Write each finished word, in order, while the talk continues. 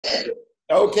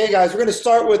Okay, guys, we're going to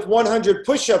start with 100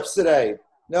 push-ups today.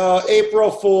 No,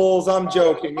 April Fools. I'm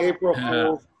joking. April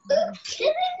Fools.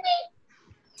 Kidding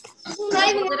me? Hold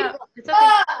it up. It's okay.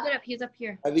 Hold it up. He's up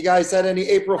here. Have you guys had any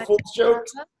April Fools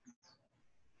jokes?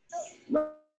 We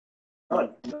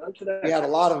had a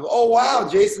lot of them. Oh, wow.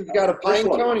 Jason's got a pine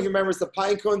cone. He remembers the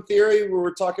pine cone theory. We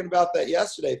were talking about that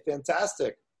yesterday.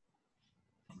 Fantastic.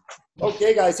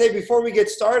 Okay, guys. Hey, before we get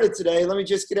started today, let me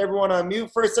just get everyone on mute.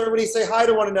 First, everybody say hi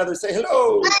to one another. Say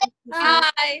hello.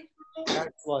 Hi.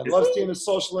 Excellent. Love seeing the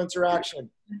social interaction.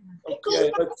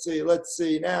 Okay, let's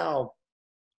see now.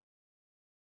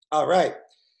 All right.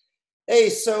 Hey,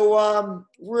 so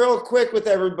real quick with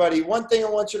everybody, one thing I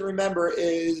want you to remember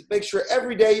is make sure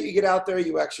every day you get out there,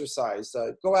 you exercise.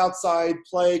 Go outside,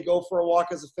 play, go for a walk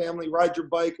as a family, ride your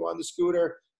bike, go on the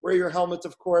scooter, wear your helmet,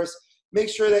 of course. Make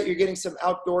sure that you're getting some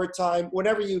outdoor time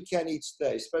whenever you can each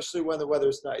day, especially when the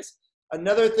weather's nice.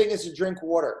 Another thing is to drink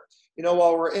water. You know,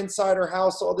 while we're inside our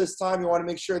house all this time, you want to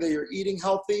make sure that you're eating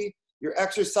healthy, you're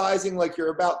exercising like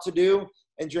you're about to do,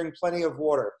 and drink plenty of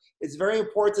water. It's very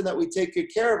important that we take good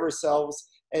care of ourselves,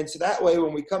 and so that way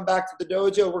when we come back to the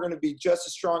dojo, we're going to be just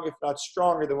as strong, if not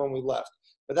stronger, than when we left.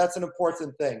 But that's an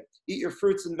important thing. Eat your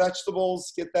fruits and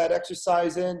vegetables, get that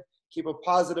exercise in, keep a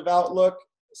positive outlook,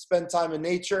 spend time in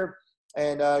nature,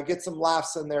 and get some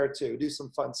laughs in there too. Do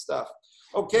some fun stuff.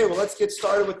 Okay, well, let's get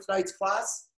started with tonight's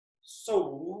class.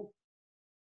 So,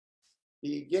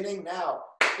 beginning now.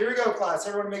 Here we go, class.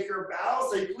 Everyone make your bow.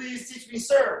 Say, please teach me,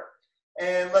 sir.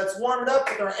 And let's warm it up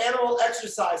with our animal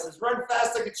exercises. Run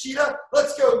fast like a cheetah.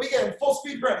 Let's go. Begin. Full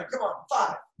speed running. Come on.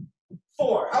 5,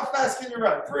 4. How fast can you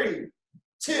run? 3,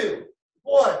 2,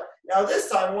 1. Now this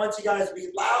time, I want you guys to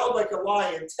be loud like a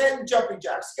lion. 10 jumping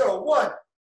jacks. Go. 1,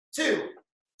 2,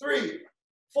 3,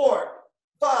 4,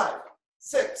 5,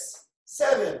 6,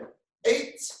 7,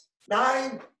 8,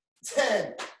 9,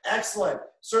 10. Excellent.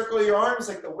 Circle your arms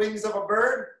like the wings of a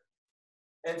bird.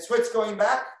 And switch going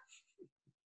back.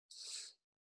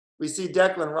 We see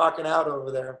Declan rocking out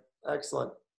over there.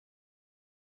 Excellent.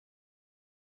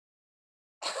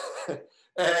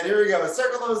 And here we go.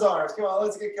 Circle those arms. Come on,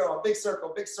 let's get going. Big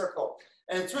circle, big circle.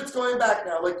 And switch going back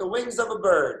now, like the wings of a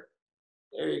bird.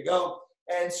 There you go.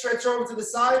 And stretch over to the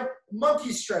side.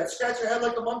 Monkey stretch. Scratch your head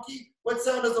like a monkey. What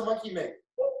sound does a monkey make?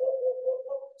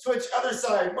 Switch other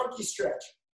side. Monkey stretch.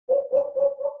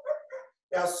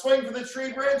 Now swing for the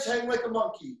tree branch. Hang like a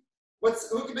monkey.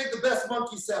 Who can make the best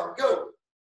monkey sound? Go.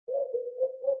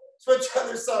 Switch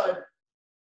other side.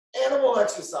 Animal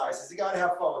exercises. You got to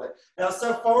have fun with it. Now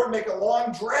step forward, make a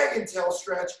long dragon tail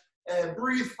stretch, and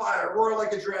breathe fire. Roar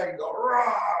like a dragon. Go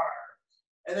roar.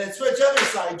 And then switch other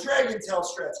side. Dragon tail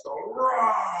stretch. Go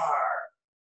roar.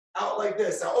 Out like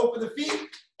this. Now open the feet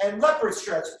and leopard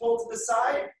stretch. Pull to the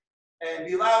side and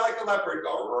be loud like a leopard.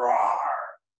 Go roar.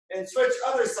 And switch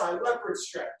other side. Leopard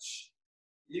stretch.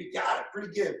 You got it.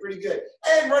 Pretty good, pretty good.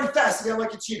 And run fast again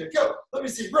like a cheetah. Go. Let me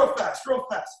see. Real fast, real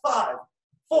fast. 5,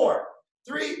 4,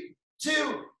 3,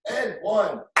 2, and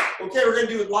 1. Okay, we're going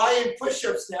to do lion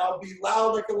push-ups now. Be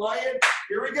loud like a lion.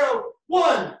 Here we go.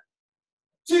 1,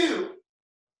 2,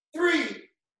 3,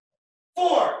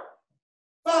 4,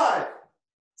 5,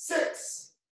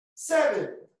 6,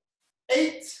 7,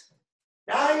 8,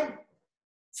 9,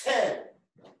 10.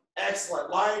 Excellent.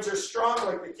 Lions are strong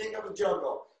like the king of the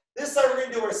jungle. This time we're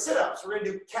going to do our sit-ups. We're going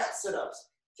to do cat sit-ups.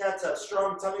 Cats have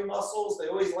strong tummy muscles. They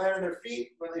always land on their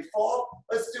feet when they fall.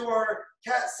 Let's do our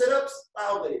cat sit-ups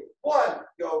loudly. 1,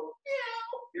 go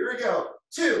meow. Here we go.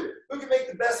 2, who can make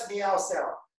the best meow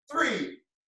sound? 3,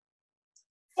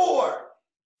 4,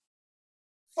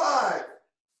 5,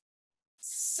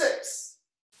 6,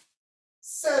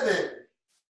 7,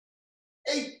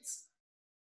 8,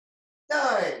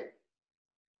 9,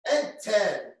 and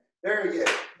 10. Very good.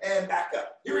 And back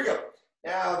up. Here we go.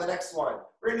 Now the next one.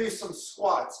 We're going to do some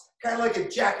squats. Kind of like a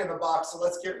jack-in-the-box, so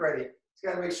let's get ready. Just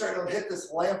got to make sure I don't hit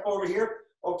this lamp over here.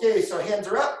 Okay, so hands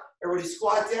are up. Everybody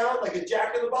squat down like a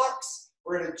jack-in-the-box.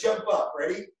 We're going to jump up.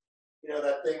 Ready? You know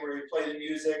that thing where you play the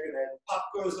music and then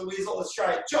pop goes the weasel. Let's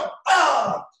try it. Jump.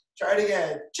 Ah! Try it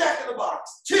again.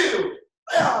 Jack-in-the-box. 2.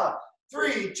 Ah!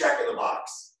 3.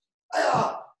 Jack-in-the-box.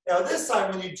 Ah! Now this time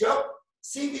when you jump,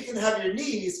 see if you can have your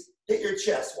knees hit your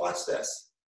chest. Watch this.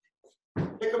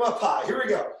 Pick them up high. Here we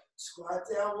go. Squat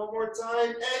down one more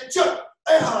time and jump.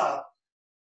 Ah!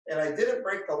 And I didn't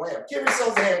break the lamp. Give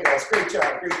yourselves a hand, guys. Great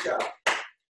job. Great job.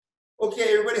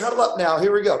 Okay, everybody huddle up now.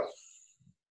 Here we go.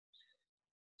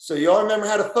 So you all remember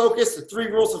how to focus, the 3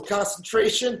 rules of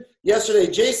concentration.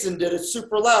 Yesterday, Jason did it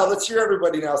super loud. Let's hear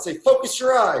everybody now. Say, focus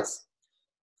your eyes.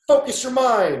 Focus your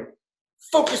mind.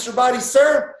 Focus your body,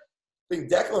 sir. I think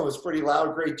Declan was pretty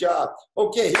loud. Great job.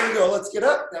 Okay, here we go. Let's get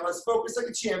up. Now let's focus like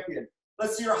a champion.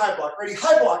 Let's see your high block. Ready?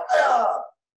 High block. Ah!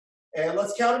 And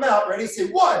let's count them out. Ready? Say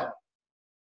 1,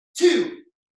 2,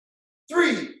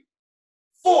 3,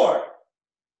 4,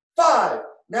 5.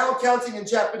 Now counting in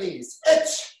Japanese.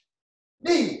 Ich,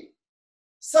 ni,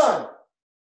 san,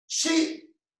 shi,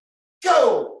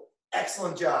 go.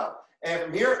 Excellent job. And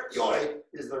from here, yoi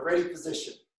is the ready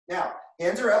position. Now,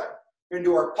 hands are up. We're going to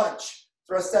do our punch.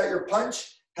 Thrust out your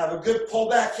punch. Have a good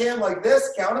pullback hand like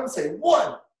this. Count them. Say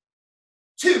 1,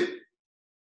 2,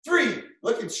 3.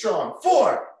 Looking strong.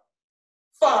 4,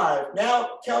 5.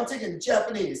 Now counting in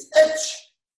Japanese. Ich,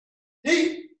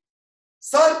 ni,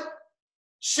 san,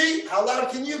 shi. How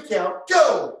loud can you count?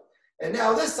 Go. And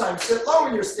now this time, sit low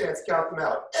in your stance. Count them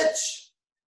out. Ich,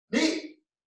 ni,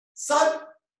 san,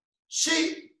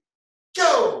 shi,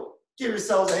 go. Give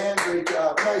yourselves a hand. Great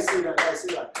job. Nicely done.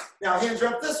 Nicely done. Now hands are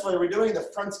up this way. We're doing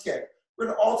the front kick. We're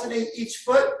going to alternate each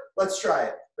foot. Let's try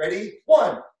it. Ready?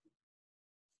 1,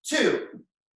 2,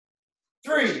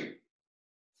 3,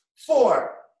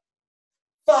 4,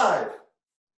 5,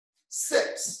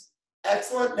 6.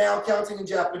 Excellent. Now counting in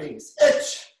Japanese.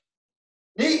 Ich,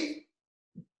 ni,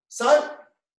 san,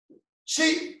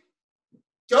 shi,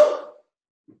 go,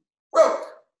 roke.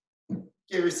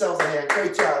 Give yourselves a hand.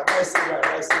 Great job. Nicely done.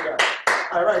 Nicely done.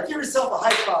 All right. Give yourself a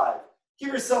high five. Give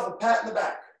yourself a pat in the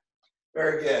back.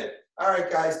 Very good. All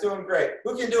right, guys. Doing great.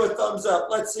 Who can do a thumbs up?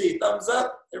 Let's see. Thumbs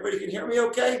up. Everybody can hear me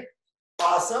okay?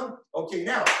 Awesome. Okay,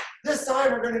 now, this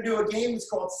time we're going to do a game. It's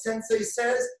called Sensei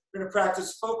Says. We're going to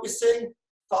practice focusing,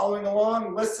 following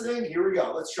along, listening. Here we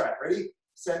go. Let's try it. Ready?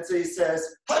 Sensei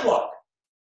says, high block.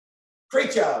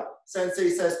 Great job. Sensei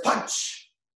says,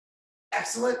 punch.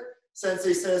 Excellent.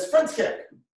 Sensei says, front kick.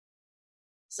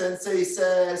 Sensei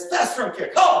says, fast front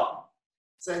kick. Oh!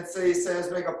 Sensei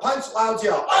says, make a punch, loud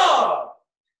yell. Oh!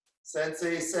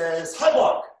 Sensei says, high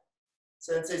block.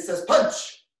 Sensei says,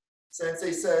 punch.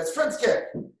 Sensei says, front kick.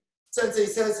 Sensei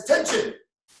says, attention.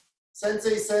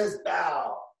 Sensei says,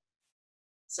 bow.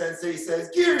 Sensei says,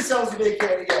 give yourselves a big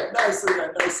hand again. Nicely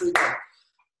done, nicely done.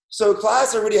 So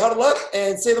class, everybody huddle up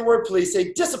and say the word, please.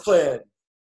 Say discipline.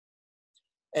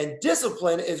 And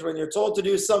discipline is when you're told to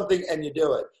do something and you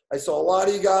do it. I saw a lot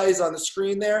of you guys on the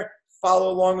screen there. Follow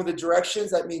along with the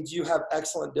directions. That means you have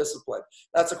excellent discipline.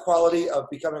 That's a quality of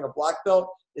becoming a black belt,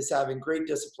 is having great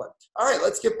discipline. All right,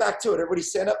 let's get back to it. Everybody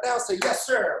stand up now. Say, yes,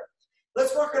 sir.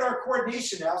 Let's work on our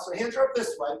coordination now. So hands are up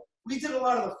this way. We did a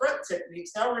lot of the front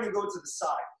techniques. Now we're going to go to the side.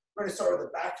 We're going to start with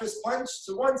a back fist punch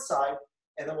to one side,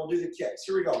 and then we'll do the kicks.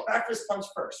 Here we go. Back fist punch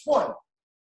first. 1,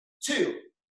 2,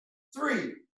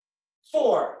 3,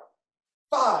 4,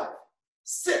 5,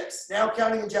 6. Now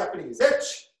counting in Japanese.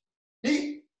 Ich,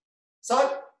 ni, san,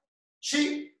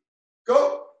 shi,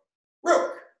 go,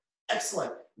 rook.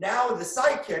 Excellent. Now the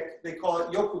side kick, they call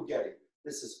it yokugeri.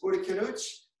 This is urikinuchi.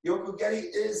 Yokugeri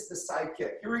is the side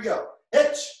kick. Here we go.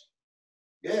 Ich.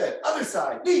 Good. Other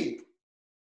side. Ni,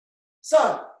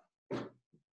 san,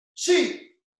 shi,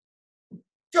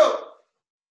 go.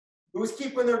 Who's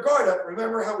keeping their guard up?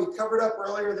 Remember how we covered up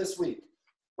earlier this week.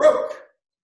 Roke.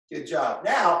 Good job.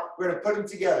 Now we're going to put them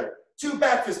together. 2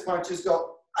 back fist punches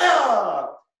go,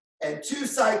 ah, and 2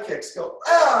 side kicks go,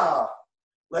 ah.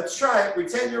 Let's try it.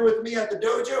 Pretend you're with me at the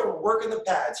dojo. We're working the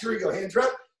pads. Here we go. Hands are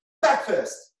up. Back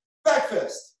fist,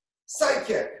 side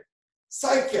kick,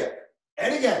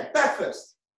 and again, back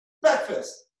fist,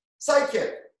 side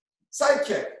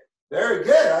kick. Very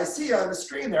good. I see you on the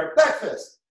screen there. Back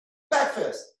fist,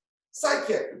 side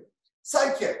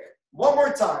kick. One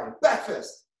more time. Back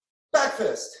fist,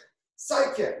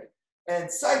 side kick,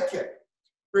 and side kick.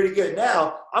 Pretty good.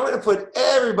 Now, I'm going to put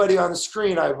everybody on the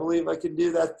screen. I believe I can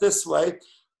do that this way.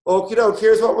 Okie doke.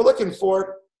 Here's what we're looking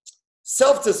for.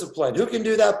 Self-discipline. Who can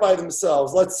do that by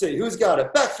themselves? Let's see. Who's got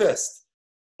it? Back fist,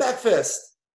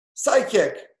 side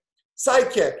kick.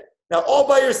 Now, all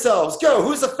by yourselves. Go.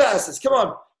 Who's the fastest? Come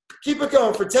on. Keep it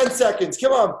going for 10 seconds.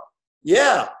 Come on.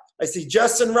 Yeah. I see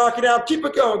Justin rocking out. Keep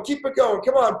it going.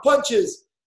 Come on. Punches.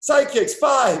 Side kicks.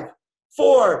 5,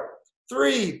 4,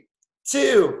 3,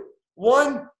 2,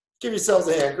 1. Give yourselves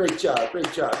a hand. Great job.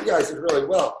 You guys did really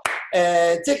well.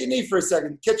 And take a knee for a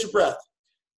second. Catch your breath.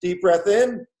 Deep breath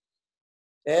in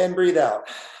and breathe out.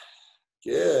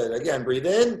 Good. Again, breathe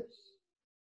in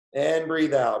and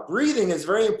breathe out. Breathing is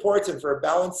very important for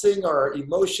balancing our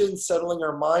emotions, settling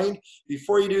our mind.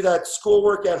 Before you do that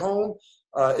schoolwork at home,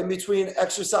 in between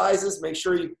exercises, make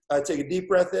sure you take a deep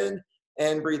breath in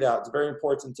and breathe out. It's very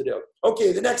important to do.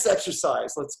 Okay, the next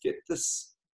exercise. Let's get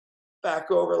this back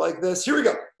over like this. Here we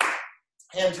go.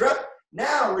 Hands are up.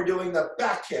 Now we're doing the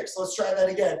back kicks. Let's try that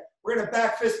again. We're going to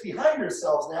back fist behind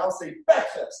ourselves now. Say back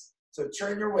fist, So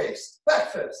turn your waist.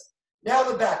 Back fist. Now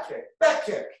the back kick,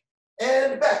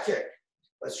 and back kick.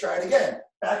 Let's try it again.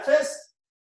 Back fist,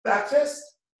 back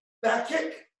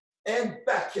kick, and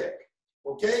back kick.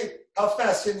 Okay? How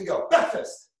fast can you go? Back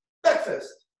fist, back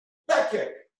kick,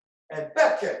 and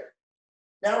back kick.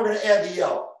 Now we're going to add the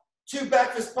yell. 2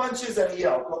 back fist punches and a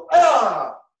yell. Go,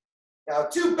 ah! Now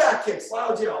 2 back kicks,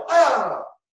 loud yell. Ah!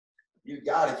 You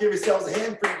got it. Give yourselves a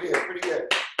hand. Pretty good, pretty good.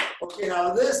 Okay,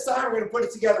 now this time we're going to put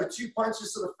it together. 2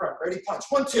 punches to the front. Ready? Punch.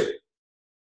 1, 2.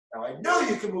 Now I know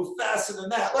you can move faster than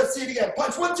that. Let's see it again.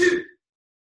 Punch. 1, 2.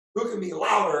 Who can be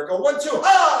louder? Go 1, 2.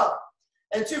 Ah!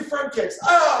 And 2 front kicks.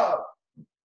 Ah!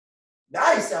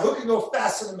 Nice. Now who can go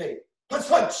faster than me? Punch,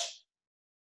 punch.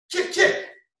 Kick, kick.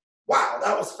 Wow,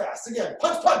 that was fast. Again.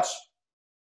 Punch, punch.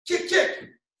 Kick, kick.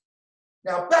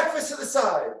 Now back fist to the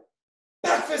side.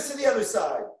 Back fist to the other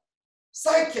side.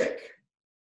 Side kick.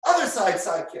 Other side,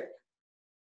 side kick.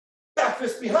 Back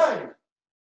fist behind.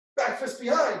 Back fist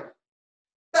behind.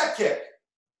 Back kick.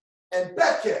 And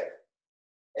back kick.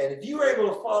 And if you were able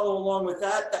to follow along with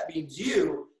that, that means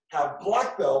you have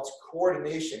black belt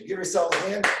coordination. Give yourself a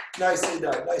hand. Nicely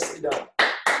done. Nicely done.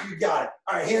 You got it.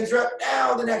 All right, hands are up.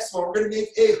 Now the next one, we're going to make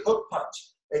a hook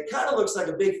punch. It kind of looks like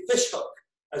a big fish hook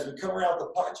as we come around the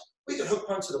punch. We can hook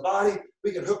punch to the body.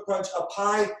 We can hook punch up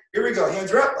high. Here we go.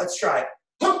 Hands are up. Let's try it.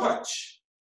 Hook punch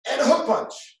and a hook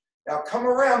punch. Now come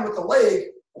around with the leg,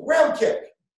 round kick.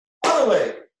 Other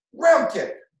leg, round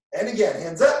kick. And again,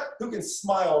 hands up. Who can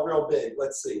smile real big?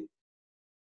 Let's see.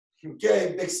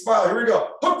 Okay, big smile. Here we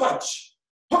go. Hook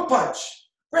punch,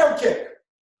 round kick,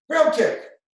 round kick.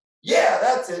 Yeah,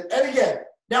 that's it. And again,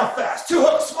 now fast. 2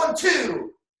 hooks, 1,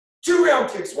 2. 2 round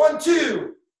kicks, 1,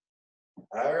 2.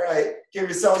 All right, give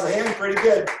yourselves a hand. Pretty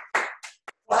good.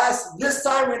 Class, this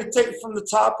time we're going to take it from the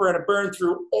top. We're going to burn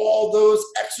through all those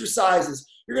exercises.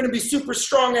 You're going to be super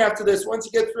strong after this once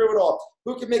you get through it all.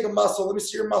 Who can make a muscle? Let me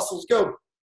see your muscles. Go.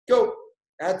 Go.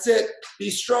 That's it.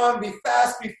 Be strong, be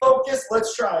fast, be focused.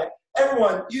 Let's try it.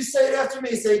 Everyone, you say it after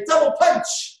me. Say double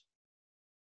punch.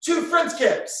 2 front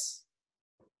kicks.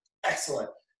 Excellent.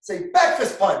 Say back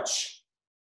fist punch.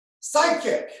 Side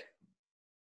kick.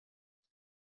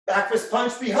 Back fist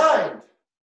punch behind.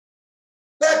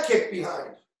 Back kick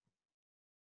behind.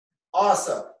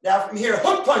 Awesome. Now from here,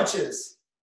 hook punches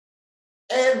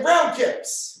and round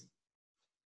kicks.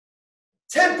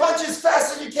 10 punches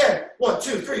fast as you can. 1,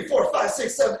 2, 3, 4, 5,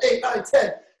 6, 7, 8, 9,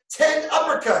 10. 10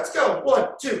 uppercuts. Go. 1,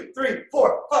 2, 3,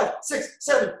 4, 5, 6,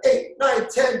 7, 8, 9,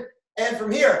 10. And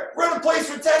from here, run in place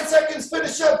for 10 seconds.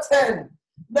 Finish up. 10,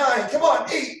 9. Come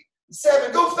on. 8,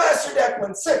 7. Go faster,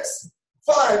 Declan. 6,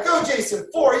 5. Go, Jason.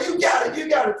 4. You got it. You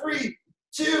got it. 3,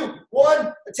 2,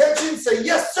 1. Attention. Say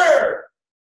yes, sir.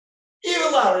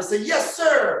 Even louder. Say yes,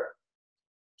 sir.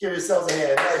 Give yourselves a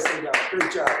hand. Nicely done.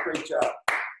 Great job. Great job.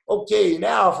 Okay,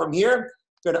 now from here,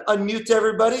 I'm going to unmute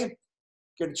everybody.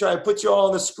 Going to try and put you all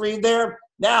on the screen there.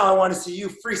 Now I want to see you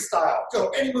freestyle. Go.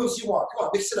 Any moves you want. Come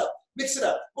on. Mix it up. Mix it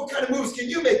up. What kind of moves can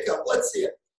you make up? Let's see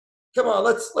it. Come on.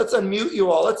 Let's unmute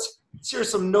you all. Let's hear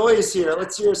some noise here.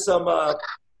 Let's hear some.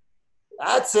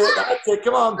 That's it. That's it.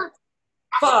 Come on.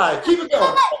 5. Keep it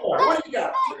going. 4. What do you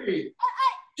got? 3,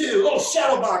 2. Little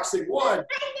shadow boxing. 1.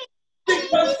 Big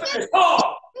punch finish.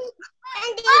 Oh!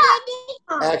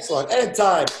 Excellent. And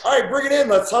time. All right, bring it in.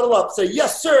 Let's huddle up. Say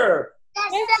yes, sir.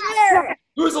 Yes, sir.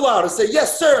 Who's allowed to say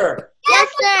yes, sir? Yes,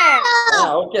 sir.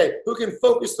 Oh, okay. Who can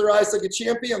focus their eyes like a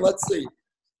champion? Let's see.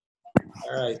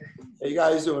 All right. You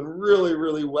guys are doing really,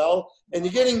 really well. And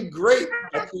you're getting great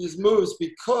at these moves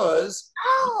because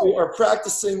you are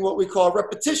practicing what we call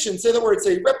repetition. Say the word.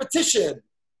 Say repetition.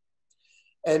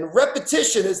 And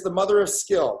repetition is the mother of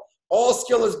skill. All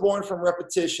skill is born from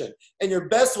repetition. And your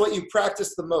best what you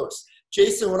practice the most.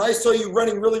 Jason, when I saw you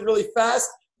running really, really fast,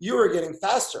 you were getting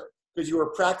faster because you were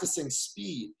practicing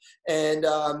speed. And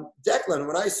Declan,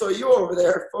 when I saw you over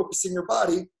there focusing your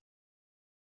body,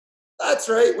 that's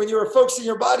right. When you were focusing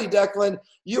your body, Declan,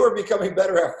 you were becoming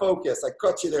better at focus. I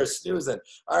caught you there snoozing.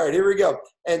 All right, here we go.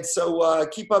 And so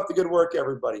keep up the good work,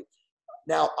 everybody.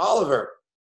 Now, Oliver,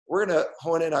 we're going to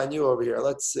hone in on you over here.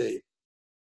 Let's see.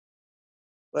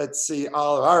 Let's see,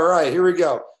 Oliver. All right, here we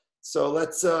go. So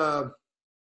let's let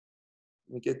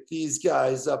me get these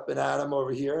guys up and at them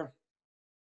over here.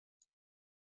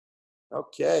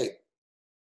 Okay.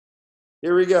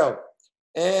 Here we go.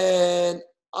 And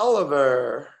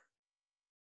Oliver.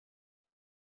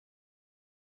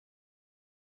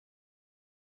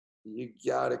 You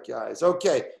got it, guys.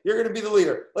 Okay, you're going to be the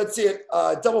leader. Let's see it.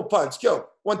 Double punch. Go.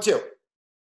 1, 2.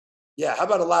 Yeah, how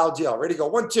about a loud yell? Ready to go.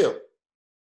 1, 2.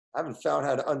 I haven't found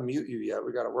how to unmute you yet.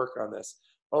 We got to work on this.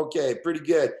 Okay, pretty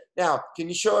good. Now, can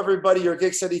you show everybody your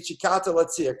Gekiseri Ichikata?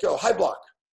 Let's see it. Go. High block.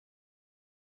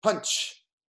 Punch.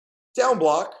 Down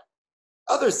block.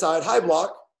 Other side. High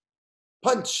block.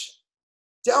 Punch.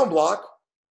 Down block.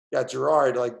 Got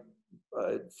Gerard like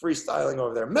freestyling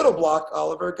over there. Middle block,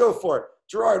 Oliver. Go for it.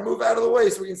 Gerard, move out of the way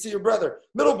so we can see your brother.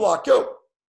 Middle block. Go.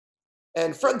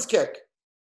 And front kick.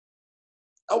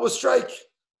 Elbow strike.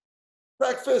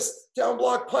 Back fist. Down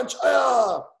block. Punch.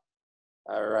 Ah.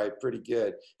 All right, pretty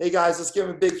good. Hey, guys, let's give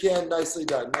him a big hand. Nicely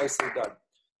done. Nicely done.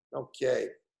 Okay.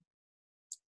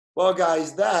 Well,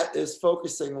 guys, that is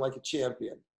focusing like a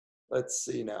champion. Let's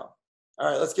see now.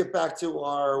 All right, let's get back to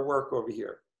our work over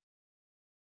here.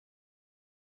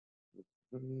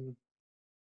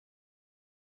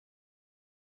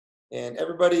 And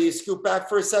everybody scoot back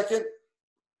for a second.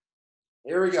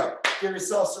 Here we go. Give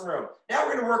yourself some room. Now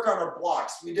we're going to work on our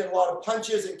blocks. We did a lot of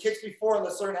punches and kicks before.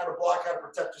 Let's learn how to block, how to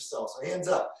protect yourself. So hands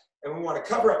up. And we want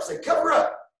to cover up. Say, cover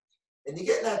up. And you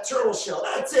get in that turtle shell.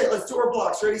 That's it. Let's do our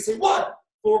blocks. Ready? Say 1.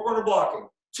 4 corner blocking.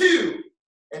 2.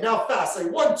 And now fast. Say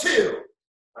 1, 2.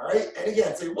 All right. And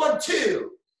again, say 1,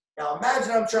 2. Now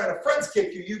imagine I'm trying to front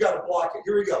kick you. You got to block it.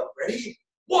 Here we go. Ready?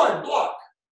 1, block.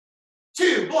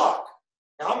 2, block.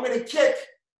 Now I'm going to kick.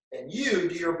 And you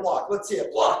do your block. Let's see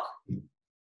it. Block.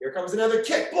 Here comes another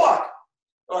kick. Block.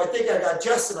 Oh, I think I got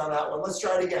Justin on that one. Let's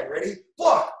try it again. Ready?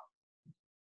 Block.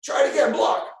 Try it again.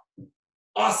 Block.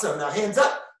 Awesome. Now hands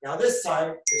up. Now this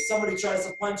time, if somebody tries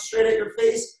to punch straight at your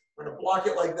face, we're going to block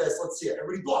it like this. Let's see it.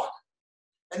 Everybody block.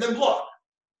 And then block.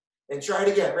 And try it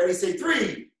again. Ready? Say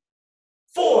 3,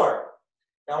 4.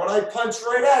 Now when I punch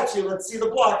right at you, let's see the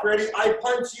block. Ready? I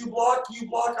punch, you block,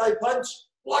 I punch.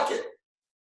 Block it.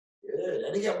 Good.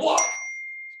 And again, block.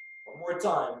 One more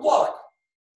time. Block.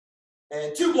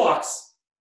 And 2 blocks.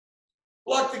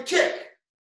 Block the kick.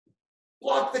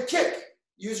 Block the kick.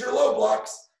 Use your low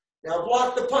blocks. Now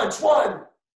block the punch. 1.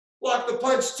 Block the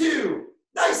punch. 2.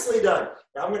 Nicely done.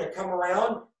 Now I'm going to come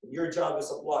around. And your job is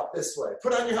to block this way.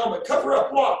 Put on your helmet. Cover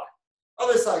up. Block.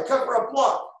 Other side. Cover up.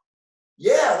 Block.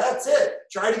 Yeah, that's it.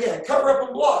 Try it again. Cover up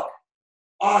and block.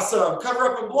 Awesome. Cover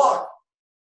up and block.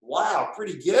 Wow,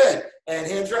 pretty good. And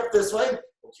hands are up this way.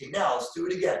 Okay, now let's do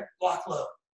it again. Block low.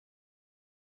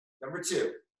 Number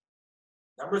 2,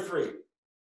 number 3,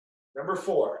 number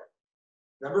 4,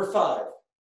 number 5,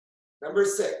 number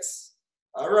 6.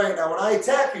 All right, now when I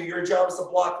attack you, your job is to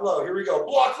block low. Here we go.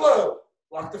 Block low.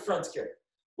 Block the front kick.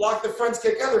 Block the front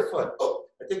kick, other foot. Oh,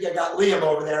 I think I got Liam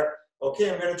over there.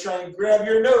 Okay, I'm going to try and grab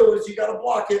your nose. You got to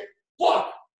block it.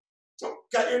 Block. Oh,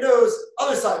 got your nose.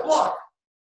 Other side. Block.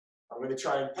 I'm going to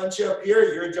try and punch you up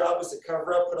here. Your job is to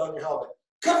cover up. Put on your helmet.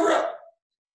 Cover up.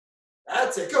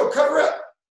 That's it. Go. Cover up.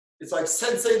 It's like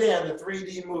Sensei Dan, the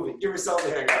 3D movie. Give yourself a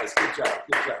hand, guys. Good job.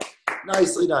 Good job.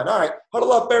 Nicely done. All right.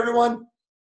 Huddle up, everyone.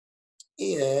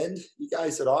 And you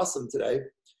guys did awesome today.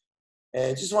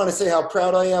 And just want to say how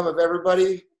proud I am of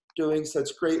everybody doing such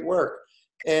great work.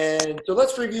 And so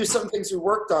let's review some things we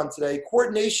worked on today.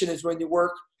 Coordination is when you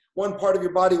work, one part of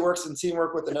your body works in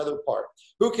teamwork with another part.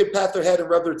 Who can pat their head and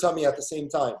rub their tummy at the same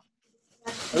time?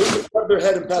 Who can rub their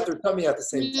head and pat their tummy at the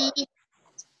same time?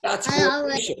 That's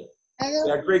coordination.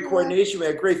 We had great coordination. We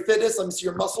had great fitness. Let me see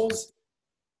your muscles.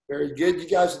 Very good. You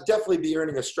guys would definitely be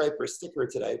earning a stripe or sticker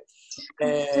today.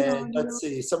 And let's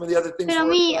see. Some of the other things.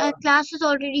 Class is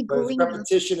already going.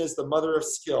 Repetition is the mother of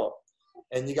skill.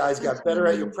 And you guys got better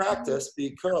at your practice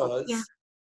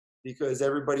because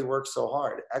everybody works so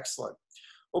hard. Excellent.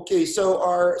 Okay, so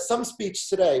our some speech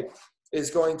today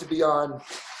is going to be on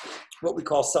what we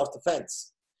call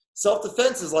self-defense.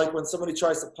 Self-defense is like when somebody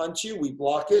tries to punch you, we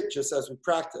block it just as we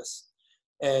practice.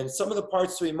 And some of the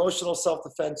parts to emotional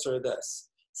self-defense are this.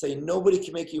 Say, nobody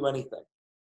can make you anything.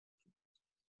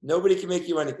 Nobody can make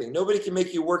you anything. Nobody can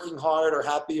make you working hard or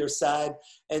happy or sad.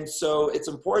 And so it's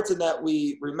important that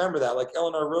we remember that. Like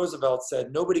Eleanor Roosevelt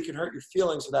said, nobody can hurt your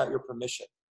feelings without your permission.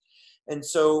 And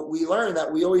so we learn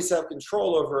that we always have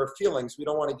control over our feelings. We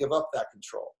don't want to give up that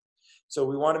control. So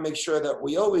we want to make sure that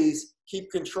we always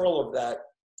keep control of that,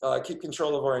 keep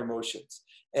control of our emotions.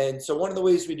 And so one of the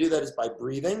ways we do that is by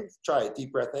breathing. Try it.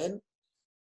 Deep breath in.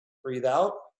 Breathe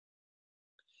out.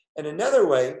 And another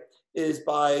way is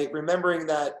by remembering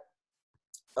that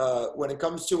when it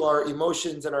comes to our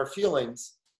emotions and our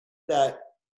feelings, that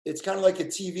it's kind of like a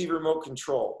TV remote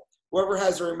control. Whoever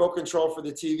has a remote control for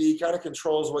the TV kind of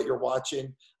controls what you're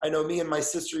watching. I know me and my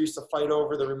sister used to fight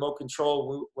over the remote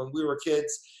control when we were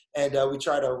kids, and we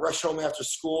tried to rush home after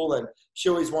school, and she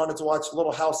always wanted to watch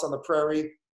Little House on the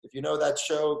Prairie. If you know that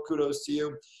show, kudos to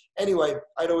you. Anyway,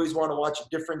 I'd always want to watch a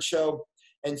different show,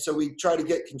 and so we try to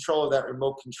get control of that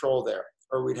remote control there.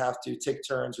 or we'd have to take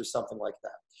turns or something like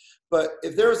that. But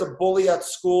if there's a bully at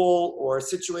school or a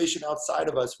situation outside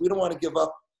of us, we don't want to give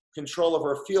up control of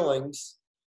our feelings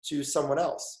to someone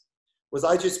else. Was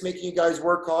I just making you guys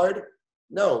work hard?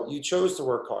 No, you chose to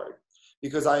work hard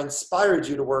because I inspired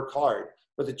you to work hard,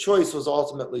 but the choice was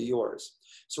ultimately yours.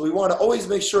 So we want to always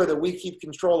make sure that we keep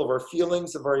control of our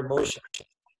feelings, of our emotions,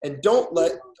 and don't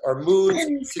let our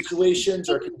moods, situations,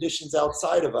 or conditions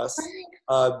outside of us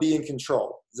be in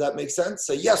control. Does that make sense?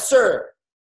 Say, yes, sir.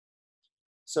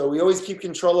 So we always keep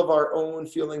control of our own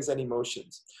feelings and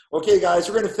emotions. Okay, guys,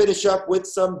 we're going to finish up with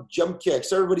some jump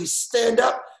kicks. Everybody stand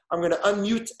up. I'm going to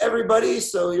unmute everybody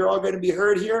so you're all going to be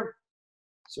heard here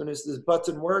as soon as this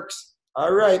button works.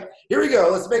 All right, here we go.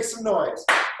 Let's make some noise.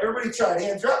 Everybody try it.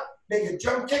 Hands up. Make a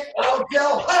jump kick. I'll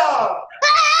yell, ha!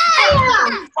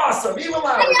 Awesome. Even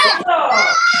louder.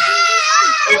 Ha!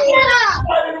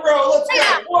 5 in a row. Let's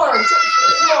go. 1,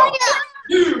 jump kick.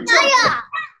 2, jump kick.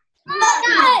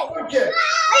 3, jump kick.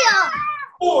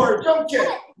 4, jump kick.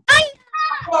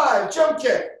 5, jump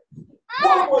kick.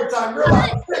 One more time. Real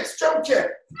loud. 6, jump kick.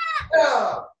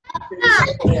 Yeah.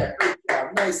 Great job.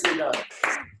 Nicely done.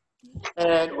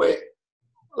 And wait.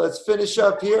 Let's finish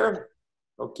up here.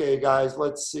 Okay, guys,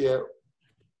 let's see it.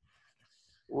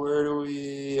 Where do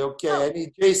we, okay, I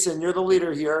need Jason, you're the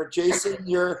leader here. Jason,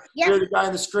 you're the guy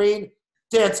on the screen.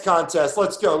 Dance contest,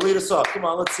 let's go, lead us off. Come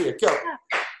on, let's see it, go.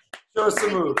 Show us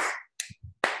some moves.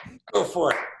 Go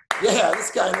for it. Yeah,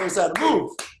 this guy knows how to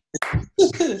move.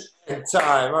 In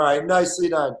time, all right, nicely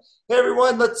done. Hey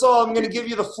everyone, I'm gonna give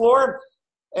you the floor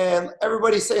and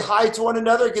everybody say hi to one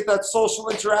another, get that social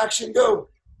interaction, go.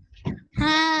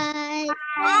 Hi.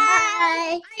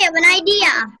 Hi. I have an idea.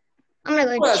 I'm gonna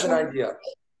go. Who has an idea?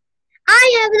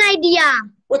 I have an idea.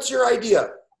 What's your idea?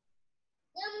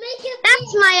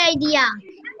 That's my idea.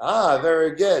 Ah,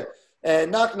 very good.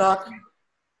 And knock, knock.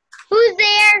 Who's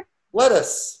there?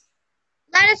 Lettuce.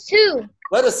 Lettuce who?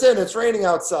 Let us in. It's raining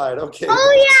outside. Okay.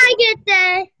 Oh, yeah, I get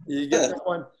that. You get that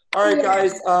one? All right,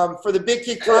 guys. For the big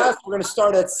key class, we're going to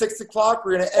start at 6 o'clock.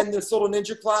 We're going to end this little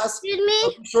ninja class. Excuse me?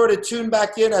 So be sure to tune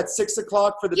back in at 6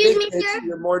 o'clock for the Excuse big me, kids, sir?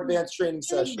 your more advanced training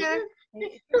session. Sir?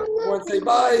 Everyone say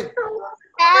bye.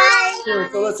 Bye. Sure.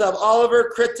 So let's have Oliver,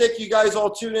 Kritik, you guys all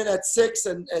tune in at 6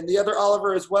 and the other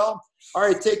Oliver as well. All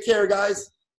right, take care,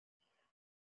 guys.